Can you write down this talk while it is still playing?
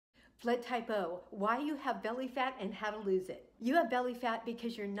Blood type O, why you have belly fat and how to lose it. You have belly fat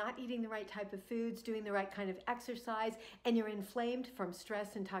because you're not eating the right type of foods, doing the right kind of exercise, and you're inflamed from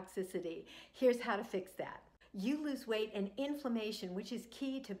stress and toxicity. Here's how to fix that. You lose weight and inflammation, which is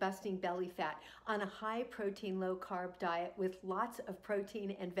key to busting belly fat, on a high protein, low carb diet with lots of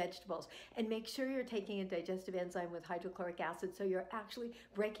protein and vegetables. And make sure you're taking a digestive enzyme with hydrochloric acid so you're actually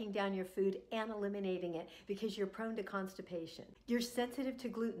breaking down your food and eliminating it because you're prone to constipation. You're sensitive to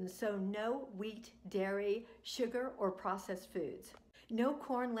gluten, so no wheat, dairy, sugar, or processed foods. No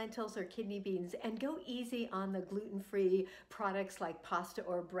corn, lentils, or kidney beans, and go easy on the gluten-free products like pasta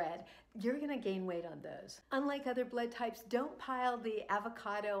or bread. You're gonna gain weight on those. Unlike other blood types, don't pile the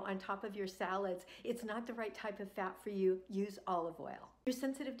avocado on top of your salads. It's not the right type of fat for you. Use olive oil. You're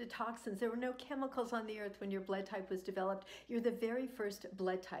sensitive to toxins. There were no chemicals on the earth when your blood type was developed. You're the very first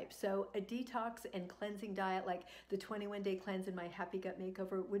blood type. So a detox and cleansing diet like the 21-day cleanse in my Happy Gut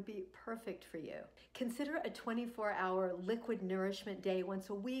Makeover would be perfect for you. Consider a 24-hour liquid nourishment day once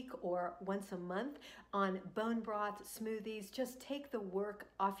a week or once a month on bone broth, smoothies. Just take the work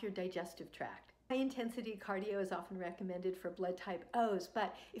off your digestive tract. High-intensity cardio is often recommended for blood type O's,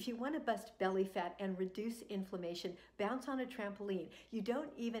 but if you want to bust belly fat and reduce inflammation, bounce on a trampoline. You don't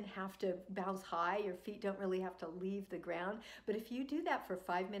even have to bounce high. Your feet don't really have to leave the ground. But if you do that for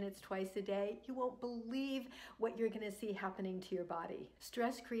 5 minutes twice a day, you won't believe what you're going to see happening to your body.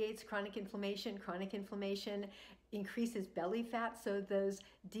 Stress creates chronic inflammation. Chronic inflammation increases belly fat, so those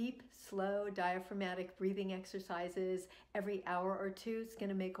deep, slow, diaphragmatic breathing exercises every hour or two is going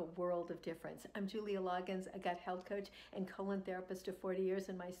to make a world of difference. I'm Julia Loggins, a gut health coach and colon therapist of 40 years,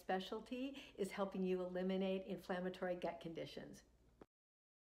 and my specialty is helping you eliminate inflammatory gut conditions.